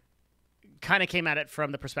they kind of came at it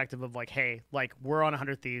from the perspective of like, hey, like we're on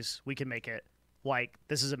 100 Thieves, we can make it. Like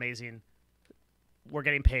this is amazing. We're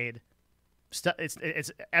getting paid.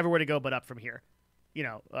 It's everywhere to go but up from here. You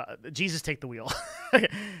know, Jesus take the wheel.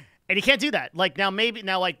 And he can't do that. Like now, did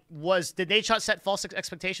Nadeshot set false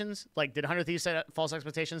expectations? Like did 100 Thieves set false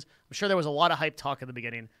expectations? I'm sure there was a lot of hype talk at the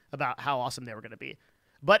beginning about how awesome they were going to be.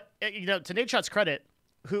 But you know, to Nadeshot's credit,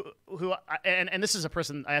 and this is a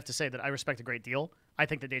person I have to say that I respect a great deal. I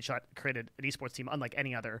think that Nadeshot created an esports team unlike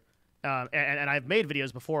any other. And I've made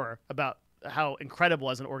videos before about how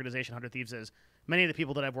incredible as an organization 100 Thieves is. Many of the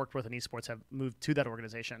people that I've worked with in esports have moved to that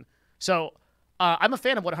organization. So I'm a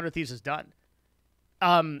fan of what 100 Thieves has done.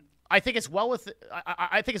 I think it's well within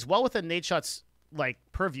Nadeshot's like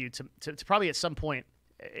purview to probably at some point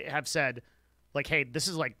have said like, hey, this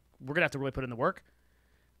is like we're gonna have to really put in the work.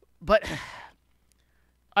 But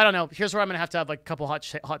I don't know. Here's where I'm gonna have to have like a couple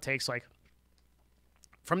hot takes. Like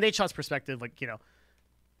from Nadeshot's perspective, like you know,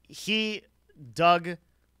 he dug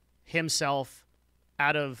himself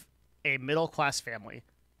out of a middle class family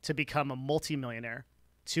to become a multimillionaire,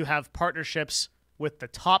 to have partnerships with the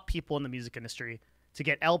top people in the music industry, to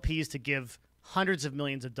get LPs to give hundreds of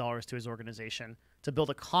millions of dollars to his organization, to build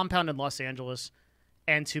a compound in Los Angeles,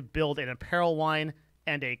 and to build an apparel line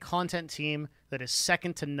and a content team that is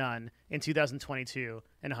second to none in 2022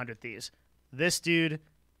 in 100 Thieves. This dude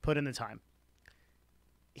put in the time.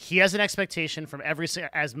 He has an expectation from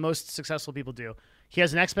as most successful people do, he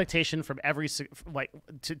has an expectation from every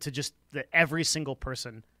single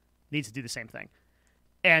person needs to do the same thing.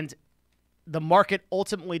 And the market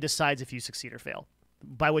ultimately decides if you succeed or fail.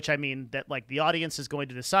 By which I mean that like the audience is going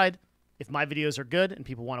to decide if my videos are good and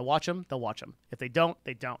people want to watch them, they'll watch them. If they don't,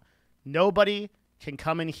 they don't. Nobody can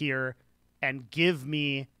come in here and give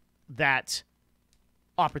me that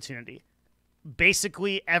opportunity.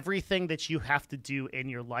 Basically, everything that you have to do in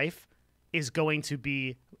your life is going to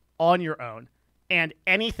be on your own. And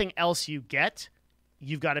anything else you get,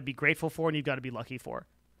 you've got to be grateful for and you've got to be lucky for.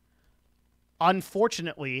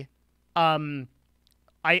 Unfortunately,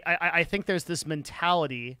 I think there's this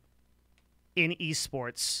mentality in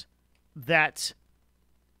esports that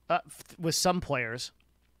with some players,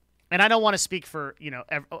 and I don't want to speak for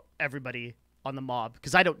everybody on the mob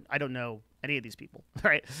because I don't know any of these people,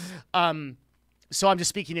 right? So I'm just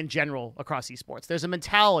speaking in general across esports. There's a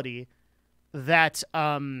mentality that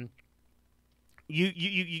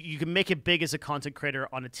you can make it big as a content creator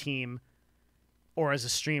on a team or as a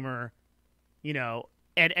streamer,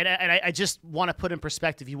 and I just want to put in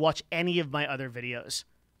perspective. You watch any of my other videos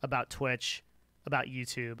about Twitch, about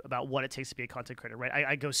YouTube, about what it takes to be a content creator, right?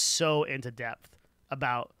 I go so into depth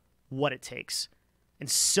about what it takes. And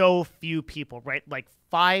so few people, right? Like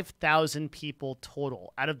 5,000 people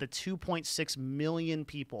total out of the 2.6 million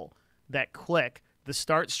people that click the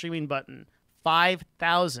start streaming button.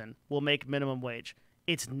 5,000 will make minimum wage.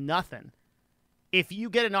 It's nothing. If you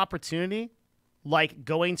get an opportunity like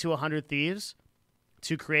going to 100 Thieves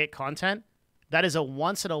to create content, that is a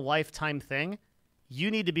once-in-a-lifetime thing. You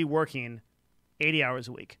need to be working 80 hours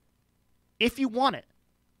a week if you want it.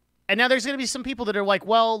 And now there's going to be some people that are like,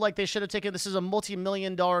 well, like they should have taken, this is a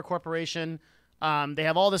multi-million-dollar corporation. They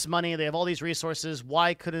have all this money. They have all these resources.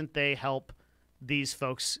 Why couldn't they help these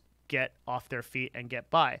folks get off their feet and get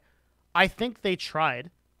by? I think they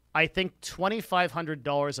tried. I think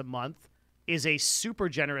 $2,500 a month is a super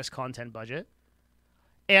generous content budget.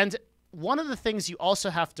 And one of the things you also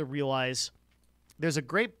have to realize, there's a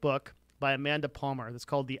great book by Amanda Palmer that's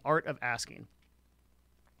called The Art of Asking.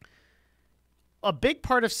 A big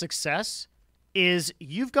part of success is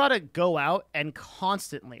you've got to go out and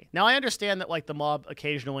constantly. Now, I understand that like the mob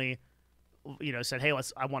occasionally, said, "Hey,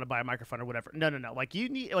 I want to buy a microphone or whatever." No. Like you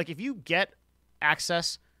need, like if you get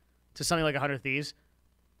access to something like 100 Thieves,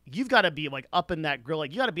 you've got to be like up in that grill. Like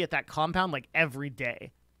you got to be at that compound like every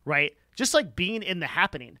day, right? Just like being in the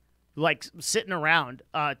happening, like sitting around,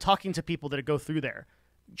 talking to people that go through there,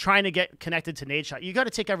 trying to get connected to Nadeshot. You got to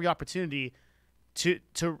take every opportunity to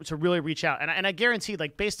really reach out. And I guarantee,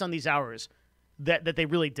 like based on these hours, that they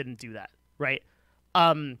really didn't do that, right?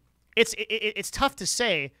 It's tough to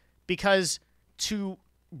say because to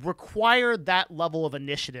require that level of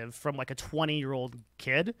initiative from like a 20-year-old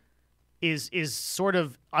kid is sort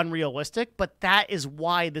of unrealistic, but that is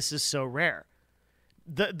why this is so rare.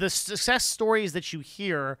 The success stories that you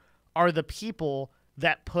hear are the people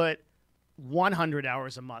that put 100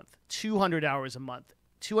 hours a month, 200 hours a month,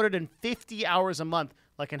 250 hours a month,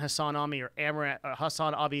 like in Hassan Abi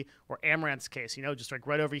or Amrant's case, just like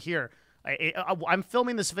right over here. I'm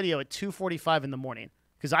filming this video at 2:45 in the morning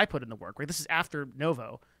because I put in the work, right? This is after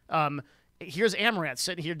Novo. Here's Amaranth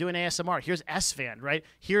sitting here doing ASMR. Here's S-Fan, right?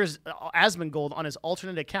 Here's Asmongold on his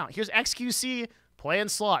alternate account. Here's XQC playing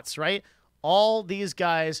slots, right? All these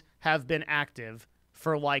guys have been active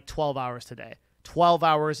for like 12 hours today. 12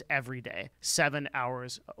 hours every day. 7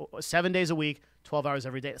 hours, 7 days a week, 12 hours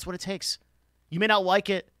every day. That's what it takes. You may not like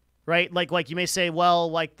it, right? Like you may say, well,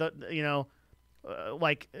 like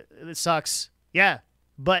like it sucks. Yeah,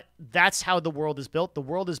 but that's how the world is built. The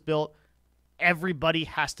world is built. Everybody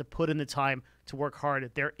has to put in the time to work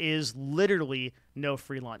hard. There is literally no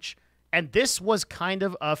free lunch. And this was kind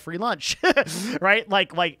of a free lunch, right?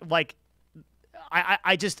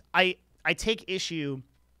 I take issue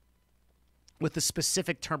with the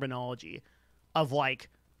specific terminology of like,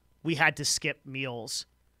 we had to skip meals.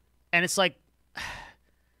 And it's like,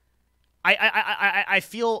 I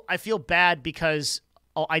feel bad because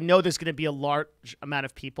I know there's going to be a large amount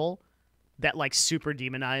of people that like super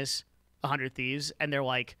demonize 100 Thieves, and they're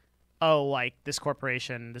like, oh, like this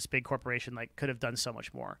corporation, this big corporation, like could have done so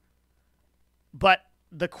much more. But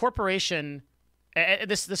the corporation,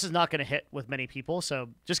 this is not going to hit with many people, so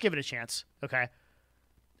just give it a chance, okay?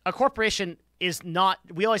 A corporation is not,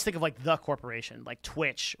 we always think of like the corporation, like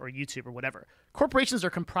Twitch or YouTube or whatever. Corporations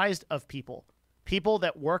are comprised of people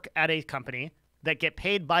that work at a company, that get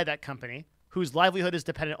paid by that company, whose livelihood is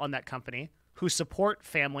dependent on that company, who support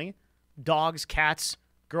family, dogs, cats,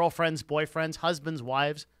 girlfriends, boyfriends, husbands,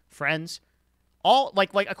 wives, friends. All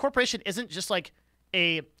like a corporation isn't just like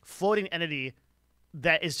a floating entity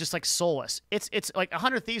that is just like soulless. It's like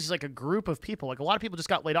 100 Thieves is like a group of people. Like a lot of people just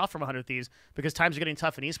got laid off from 100 Thieves because times are getting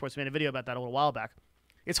tough in esports. We made a video about that a little while back.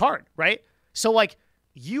 It's hard, right? So like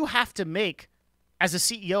you have to make, as a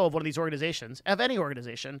CEO of one of these organizations, of any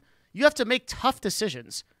organization, you have to make tough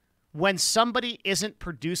decisions when somebody isn't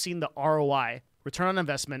producing the ROI, return on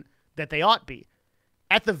investment, that they ought be.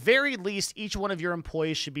 At the very least, each one of your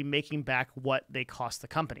employees should be making back what they cost the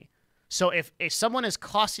company. So if someone is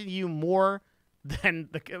costing you more than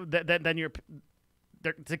your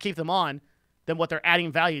to keep them on, than what they're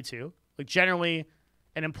adding value to, like generally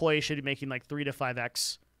an employee should be making like 3 to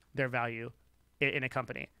 5x their value in a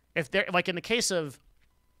company. If they're like in the case of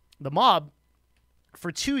the mob,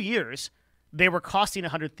 for 2 years, they were costing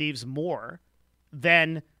 100 Thieves more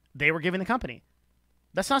than they were giving the company.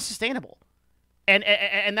 That's not sustainable.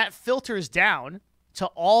 And that filters down to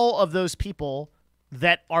all of those people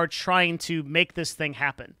that are trying to make this thing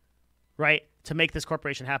happen, right? To make this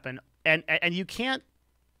corporation happen. And you can't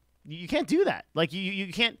do that. Like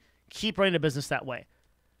you can't keep running a business that way.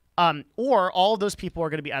 Or all of those people are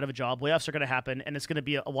going to be out of a job. Layoffs are going to happen, and it's going to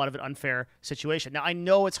be a lot of an unfair situation. Now, I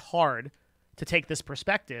know it's hard to take this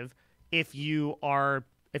perspective if you've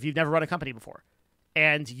never run a company before,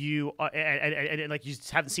 and you like you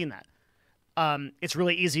just haven't seen that. It's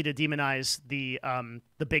really easy to demonize the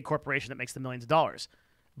big corporation that makes the millions of dollars,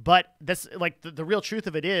 but that's like the real truth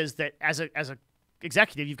of it is that as a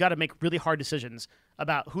executive, you've got to make really hard decisions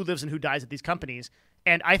about who lives and who dies at these companies.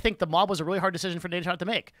 And I think the mob was a really hard decision for Nadeshot to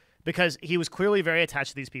make because he was clearly very attached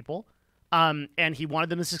to these people, and he wanted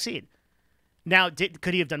them to succeed. Now,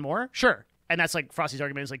 could he have done more? Sure. And that's like Frosty's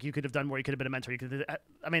argument is like you could have done more. You could have been a mentor. You could.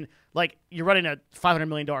 I mean, like you're running a $500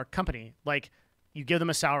 million company. Like you give them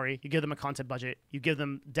a salary, you give them a content budget, you give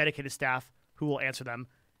them dedicated staff who will answer them,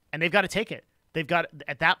 and they've got to take it. They've got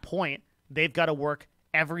at that point they've got to work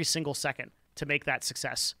every single second to make that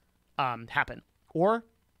success happen, or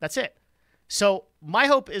that's it. So my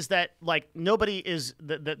hope is that like nobody is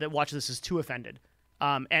that watches this is too offended,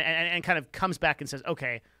 and kind of comes back and says,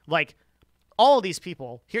 okay, like all of these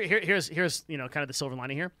people here's kind of the silver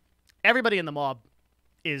lining here. Everybody in the mob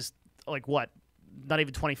is like what, not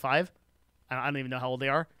even 25. I don't even know how old they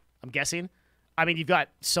are. I'm guessing. I mean, you've got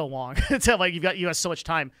so long to like you have so much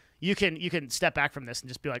time. You can step back from this and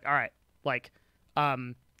just be like, all right, like I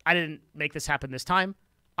didn't make this happen this time.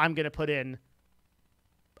 I'm gonna put in,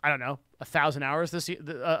 I don't know, 1,000 hours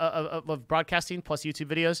of broadcasting plus YouTube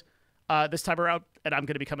videos this time around, and I'm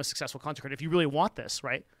going to become a successful content creator. If you really want this,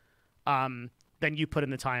 right, then you put in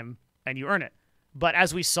the time and you earn it. But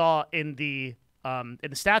as we saw in the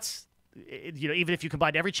stats, even if you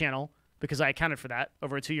combined every channel, because I accounted for that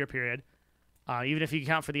over a 2-year period, even if you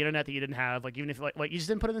account for the internet that you didn't have, like even if like you just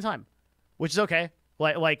didn't put in the time, which is okay.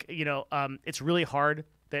 It's really hard.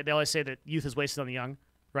 They always say that youth is wasted on the young,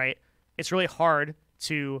 right? It's really hard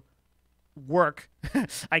to work.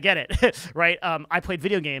 I get it, right? I played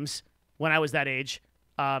video games when I was that age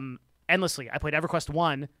endlessly. I played EverQuest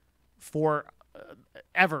 1 for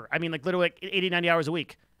ever. I mean, like literally like 80, 90 hours a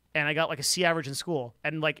week. And I got like a C average in school.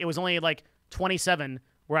 And like it was only like 27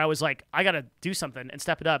 where I was like, I got to do something and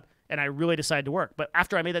step it up. And I really decided to work. But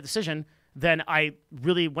after I made that decision, then I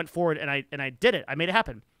really went forward and I did it. I made it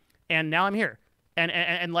happen. And now I'm here. And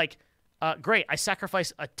great. I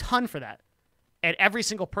sacrificed a ton for that. And every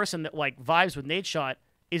single person that like vibes with Nadeshot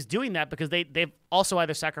is doing that because they've also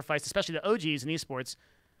either sacrificed, especially the OGs in esports,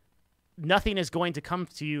 nothing is going to come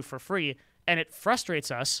to you for free. And it frustrates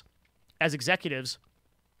us as executives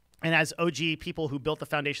and as OG people who built the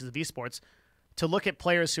foundations of esports to look at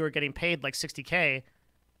players who are getting paid like $60K,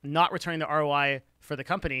 not returning the ROI for the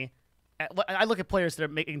company. I look at players that are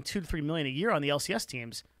making $2 to $3 million a year on the LCS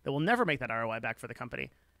teams that will never make that ROI back for the company.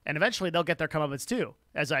 And eventually they'll get their comeuppance too,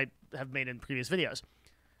 as I have made in previous videos.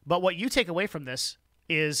 But what you take away from this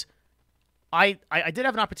is I did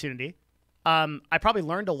have an opportunity. I probably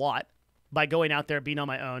learned a lot by going out there, being on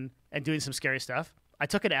my own, and doing some scary stuff. I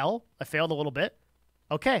took an L. I failed a little bit.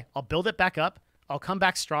 Okay, I'll build it back up. I'll come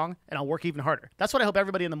back strong, and I'll work even harder. That's what I hope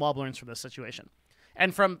everybody in the mob learns from this situation.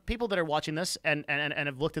 And from people that are watching this and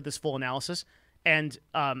have looked at this full analysis and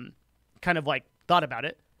kind of like thought about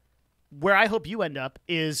it, where I hope you end up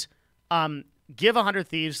is give 100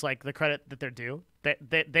 Thieves like the credit that they're due.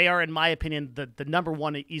 They are, in my opinion, the number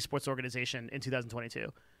one esports organization in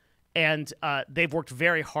 2022. And they've worked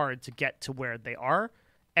very hard to get to where they are.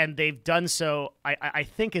 And they've done so, I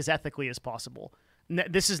think, as ethically as possible.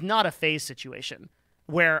 This is not a phase situation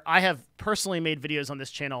where I have personally made videos on this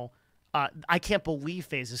channel. I can't believe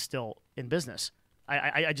FaZe is still in business.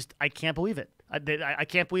 I can't believe it. I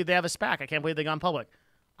can't believe they have a SPAC. I can't believe they gone public.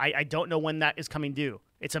 I don't know when that is coming due.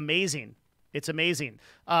 It's amazing. It's amazing.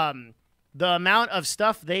 The amount of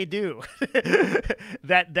stuff they do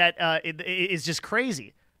that is just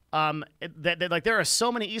crazy. Like there are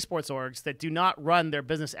so many esports orgs that do not run their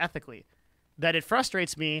business ethically that it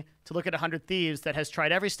frustrates me to look at 100 Thieves that has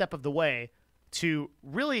tried every step of the way to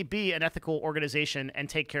really be an ethical organization and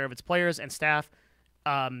take care of its players and staff,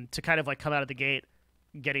 to kind of like come out of the gate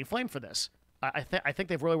getting flamed for this. I think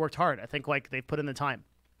they've really worked hard. I think like they've put in the time.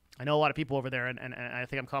 I know a lot of people over there, and I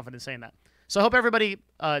think I'm confident in saying that. So I hope everybody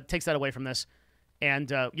takes that away from this,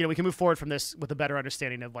 and we can move forward from this with a better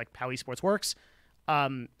understanding of like how esports works.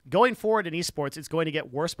 Going forward in esports, it's going to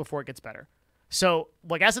get worse before it gets better. So,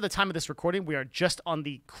 like, as of the time of this recording, we are just on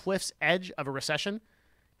the cliff's edge of a recession,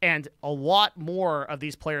 and a lot more of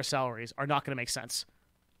these player salaries are not going to make sense.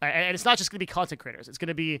 And it's not just going to be content creators. It's going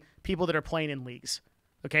to be people that are playing in leagues.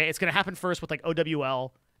 Okay, it's going to happen first with like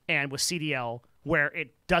OWL and with CDL, where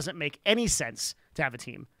it doesn't make any sense to have a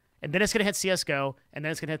team, and then it's going to hit CS:GO, and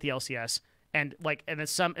then it's going to hit the LCS, and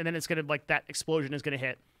then it's going to like that explosion is going to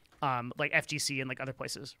hit like FGC and like other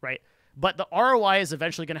places, right? But the ROI is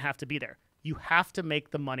eventually going to have to be there. You have to make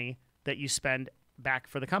the money that you spend back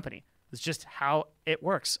for the company. It's just how it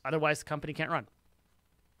works. Otherwise, the company can't run.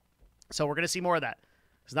 So we're going to see more of that.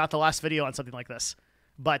 It's not the last video on something like this.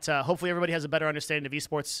 But hopefully everybody has a better understanding of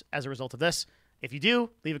esports as a result of this. If you do,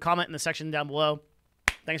 leave a comment in the section down below.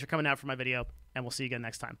 Thanks for coming out for my video, and we'll see you again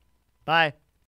next time. Bye.